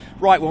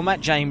Right, well, Matt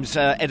James,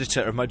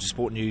 editor of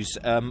Motorsport News,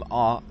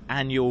 our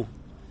annual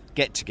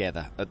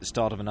get-together at the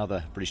start of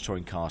another British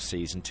Touring Car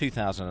season,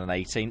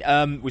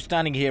 2018. We're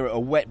standing here at a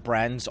wet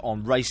Brands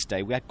on race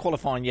day. We had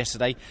qualifying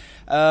yesterday.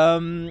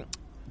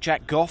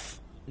 Jack Goff,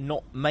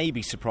 not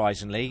maybe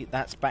surprisingly,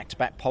 that's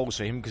back-to-back poles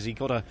for him because he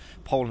got a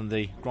pole in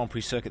the Grand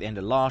Prix circuit at the end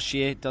of last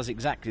year, does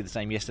exactly the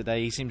same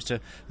yesterday. He seems to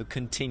have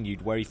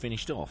continued where he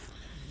finished off.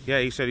 Yeah,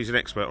 he said he's an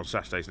expert on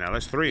Saturdays now.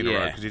 That's 3 in a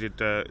row because he did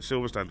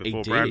Silverstone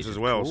before Brands as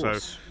well. So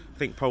I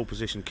think pole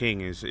position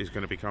king is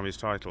going to become his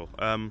title.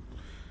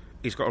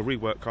 He's got a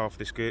reworked car for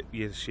this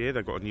year.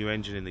 They've got a new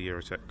engine in the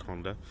Eurotech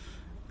Honda.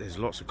 There's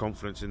lots of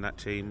confidence in that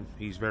team.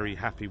 He's very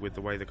happy with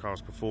the way the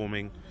car's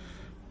performing.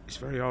 It's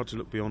very hard to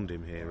look beyond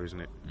him here, isn't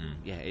it?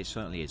 Yeah, it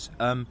certainly is.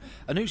 A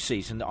new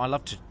season. I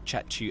love to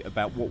chat to you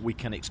about what we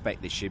can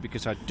expect this year,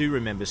 because I do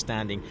remember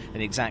standing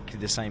in exactly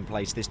the same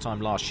place this time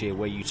last year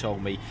where you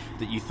told me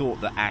that you thought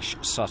that Ash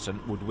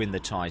Sutton would win the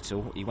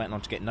title. He went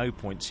on to get no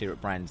points here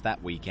at Brands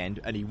that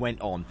weekend, and he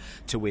went on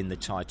to win the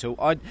title.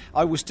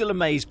 I was still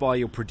amazed by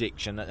your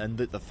prediction and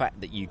the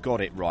fact that you got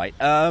it right.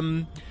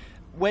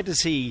 Where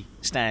does he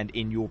stand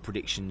in your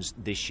predictions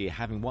this year,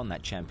 having won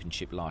that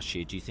championship last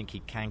year? Do you think he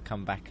can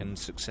come back and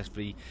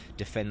successfully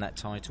defend that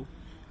title?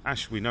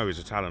 Ash, we know, is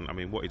a talent. I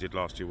mean, what he did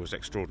last year was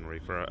extraordinary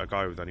for a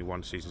guy with only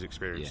one season's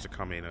experience to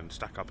come in and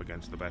stack up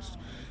against the best.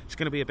 It's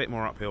going to be a bit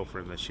more uphill for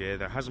him this year.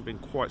 There hasn't been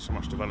quite so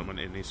much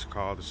development in his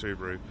car, the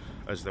Subaru,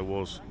 as there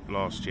was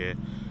last year.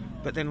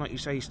 But then, like you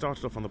say, he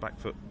started off on the back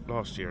foot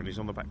last year and he's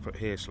on the back foot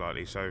here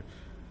slightly. So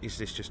is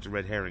this just a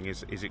red herring?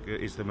 Is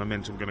the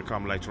momentum going to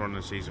come later on in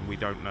the season? We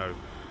don't know.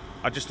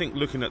 I just think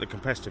looking at the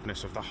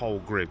competitiveness of the whole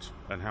grid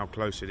and how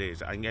close it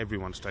is, I think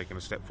everyone's taken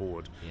a step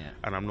forward.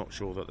 And I'm not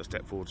sure that the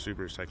step forward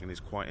Subaru's taken is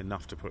quite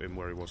enough to put him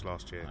where he was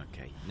last year.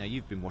 Okay. Now,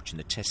 you've been watching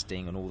the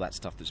testing and all that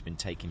stuff that's been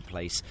taking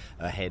place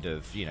ahead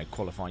of,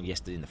 qualifying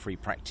yesterday in the free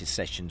practice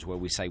sessions where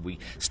we say we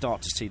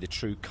start to see the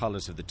true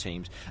colours of the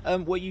teams.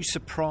 Were you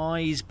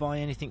surprised by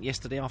anything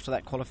yesterday after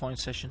that qualifying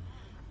session?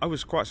 I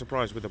was quite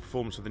surprised with the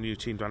performance of the new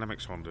Team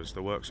Dynamics Hondas,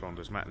 the Works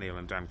Hondas, Matt Neal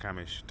and Dan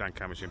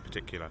Camish in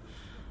particular.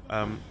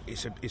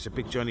 It's a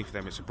big journey for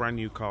them. It's a brand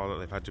new car that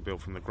they've had to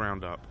build from the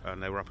ground up,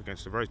 and they were up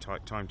against a very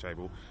tight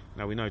timetable.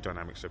 Now, we know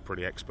Dynamics are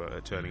pretty expert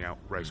at turning out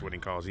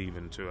race-winning cars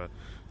even to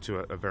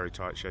a very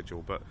tight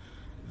schedule, but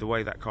the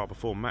way that car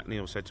performed, Matt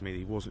Neal said to me that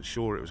he wasn't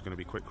sure it was going to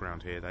be quick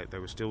round here. They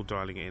were still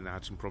dialing it in. They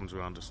had some problems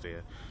with understeer,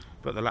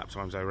 but the lap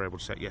times they were able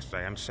to set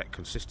yesterday and set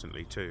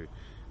consistently too.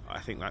 I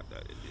think that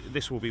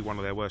this will be one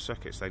of their worst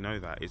circuits. They know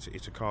that.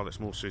 It's a car that's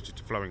more suited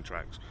to flowing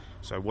tracks.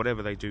 So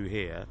whatever they do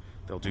here,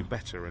 they'll do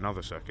better in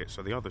other circuits.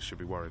 So the others should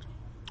be worried.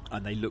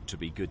 And they looked to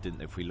be good, didn't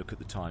they? If we look at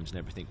the times and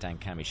everything, Dan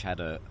Camish had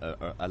a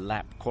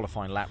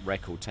qualifying lap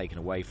record taken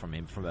away from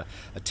him from a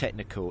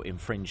technical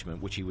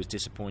infringement, which he was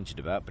disappointed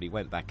about, but he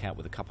went back out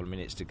with a couple of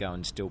minutes to go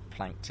and still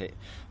planked it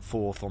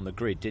fourth on the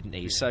grid, didn't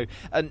he? So,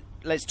 and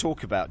let's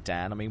talk about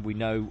Dan. I mean, we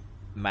know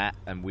Matt,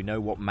 and we know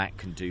what Matt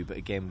can do, but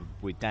again,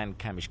 with Dan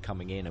Camish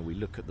coming in and we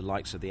look at the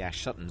likes of the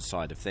Ash Sutton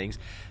side of things,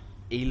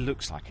 he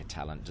looks like a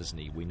talent, doesn't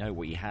he? We know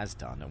what he has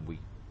done, and we've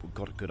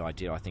got a good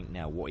idea, I think,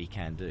 now what he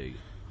can do.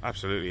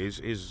 Absolutely.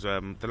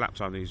 The lap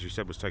time, as you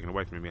said, was taken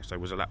away from him yesterday,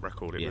 was a lap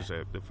record. It was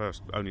the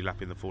only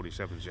lap in the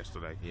 47s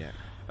yesterday.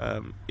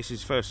 It's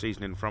his first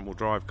season in a front-wheel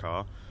drive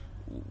car,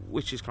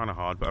 which is kind of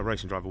hard, but a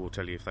racing driver will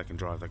tell you if they can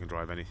drive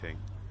anything.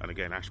 And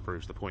again, Ash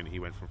proves the point. He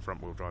went from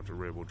front-wheel drive to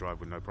rear-wheel drive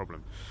with no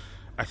problem.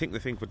 I think the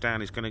thing for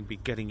Dan is going to be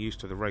getting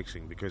used to the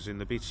racing, because in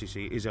the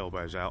BTCC it is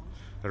elbows out.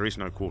 There is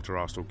no quarter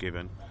arse or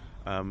given.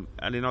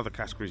 And in other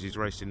categories he's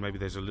raced in, maybe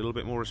there's a little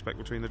bit more respect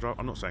between the drivers.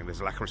 I'm not saying there's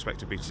a lack of respect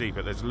to BTC,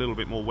 but there's a little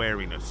bit more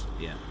wariness.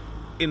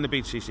 In the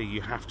BTCC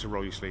you have to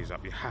roll your sleeves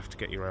up, you have to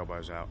get your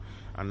elbows out,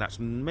 and that's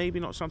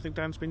maybe not something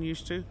Dan's been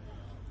used to.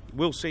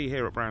 We'll see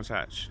here at Brands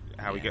Hatch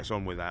how he gets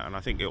on with that, and I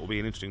think it will be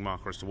an interesting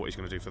marker as to what he's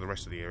going to do for the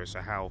rest of the year as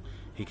to how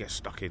he gets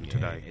stuck in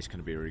today. It's going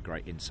to be a really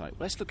great insight.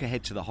 Let's look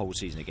ahead to the whole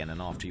season again,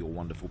 and after your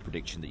wonderful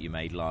prediction that you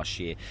made last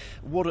year,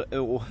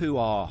 who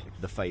are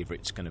the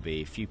favourites going to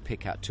be? If you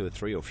pick out 2 or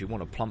 3, or if you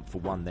want to plump for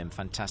one, then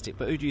fantastic.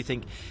 But who do you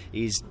think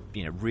is,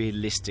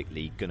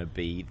 realistically going to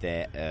be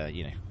there,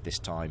 this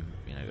time,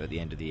 at the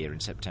end of the year in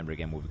September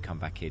again, when we come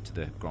back here to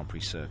the Grand Prix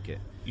circuit?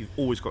 You've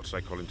always got to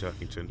say Colin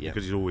Turkington,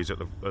 because he's always at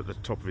the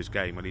top of his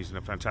game, and he's in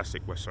a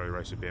fantastic West Surrey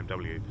race at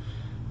BMW.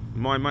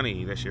 My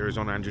money this year is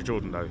on Andrew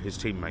Jordan, though, his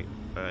teammate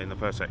in the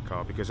Persec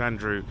car, because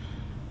Andrew,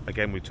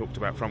 again, we talked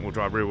about front-wheel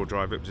drive, rear-wheel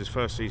drive. It was his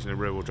first season in a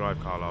rear-wheel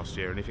drive car last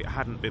year, and if it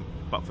hadn't been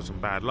but for some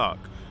bad luck,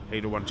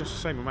 he'd have won just the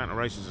same amount of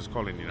races as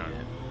Colin,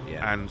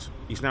 And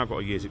he's now got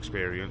a year's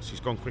experience. He's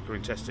gone quicker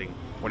in testing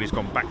when he's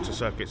gone back to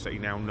circuits that he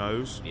now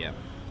knows.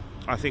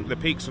 I think the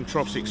peaks and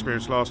troughs he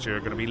experienced last year are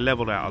going to be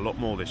levelled out a lot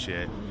more this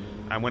year.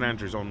 And when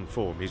Andrew's on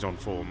form, he's on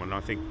form, and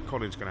I think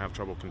Colin's going to have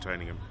trouble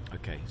containing him.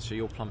 Okay, so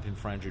you're plumping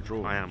for Andrew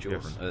Draw, I am,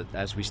 Jordan, yes.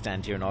 As we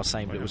stand here in our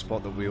same little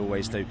spot that we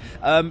always do.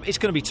 It's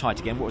going to be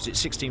tight again. What was it,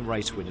 16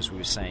 race winners we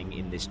were saying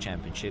in this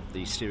championship.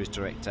 The series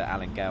director,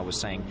 Alan Gow, was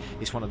saying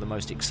it's one of the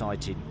most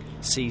exciting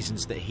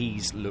seasons that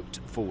he's looked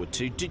forward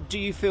to. Do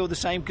you feel the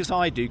same? Because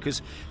I do,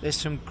 because there's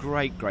some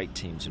great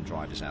teams and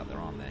drivers out there,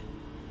 aren't there?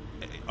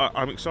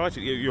 I'm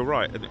excited. You're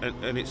right,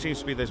 and it seems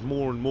to be there's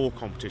more and more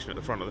competition at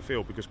the front of the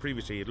field, because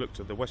previously you'd looked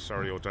at the West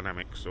Surrey or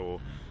Dynamics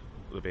or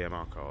the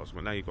BMR cars,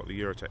 but now you've got the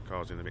Eurotech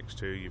cars in the mix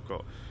too. You've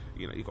got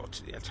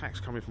attacks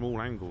coming from all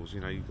angles.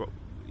 You've got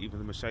even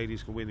the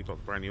Mercedes can win. You've got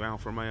the brand new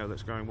Alfa Romeo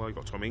that's going well. You've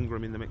got Tom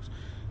Ingram in the mix.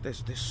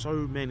 There's so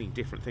many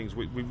different things.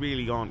 We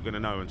really aren't going to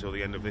know until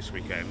the end of this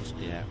weekend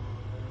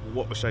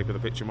what the shape of the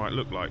picture might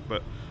look like,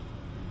 but.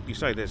 You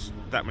say there's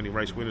that many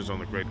race winners on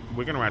the grid.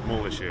 We're going to add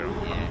more this year.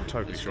 I'm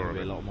totally sure of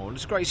it. A lot more. And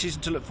it's a great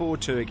season to look forward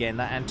to again.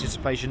 That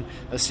anticipation,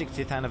 a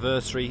 60th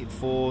anniversary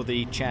for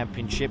the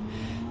championship.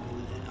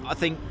 I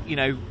think,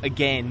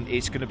 again,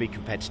 it's going to be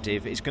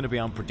competitive. It's going to be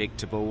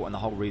unpredictable, and the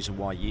whole reason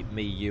why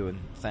you and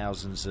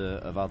thousands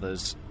of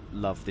others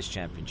love this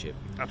championship.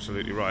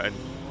 Absolutely right.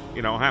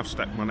 And I have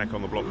stacked my neck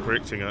on the block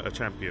predicting a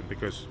champion,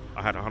 because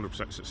I had a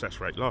 100% success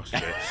rate last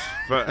year.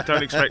 But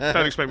don't expect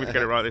me to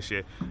get it right this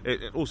year.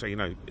 Also,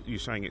 you're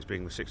saying it's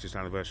being the 60th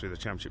anniversary of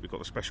the championship. We've got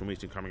the special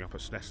meeting coming up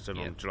at Snetterton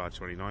on July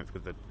 29th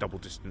with the double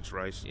distance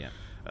race.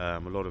 A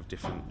lot of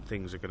different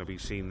things are going to be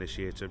seen this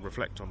year to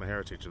reflect on the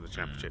heritage of the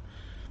championship.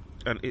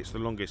 And it's the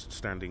longest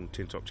standing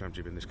tin top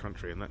championship in this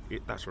country, and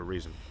that's for a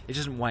reason. It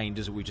doesn't wane,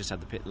 does it? We just had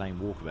the pit lane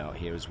walkabout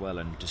here as well,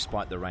 and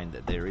despite the rain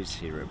that there is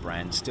here at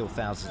Brands, still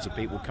thousands of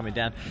people coming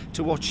down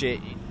to watch it.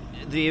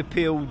 The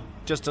appeal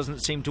just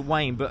doesn't seem to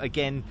wane, but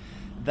again,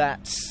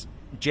 that's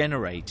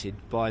generated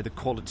by the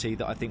quality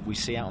that I think we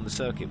see out on the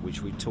circuit,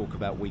 which we talk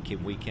about week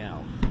in, week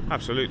out.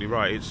 Absolutely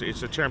right.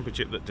 It's a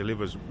championship that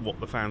delivers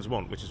what the fans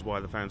want, which is why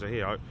the fans are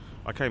here.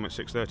 I came at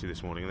 6:30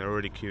 this morning, and they're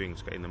already queuing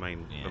to get in the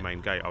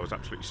main gate. I was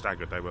absolutely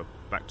staggered. They were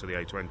back to the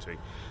A20.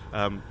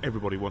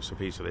 Everybody wants a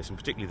piece of this, and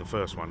particularly the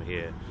first one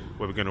here,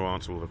 where we're going to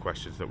answer all the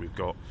questions that we've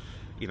got.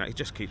 It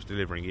just keeps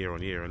delivering year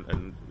on year,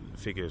 and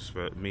figures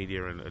for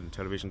media and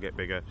television get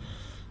bigger.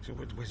 So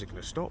where's it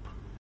going to stop?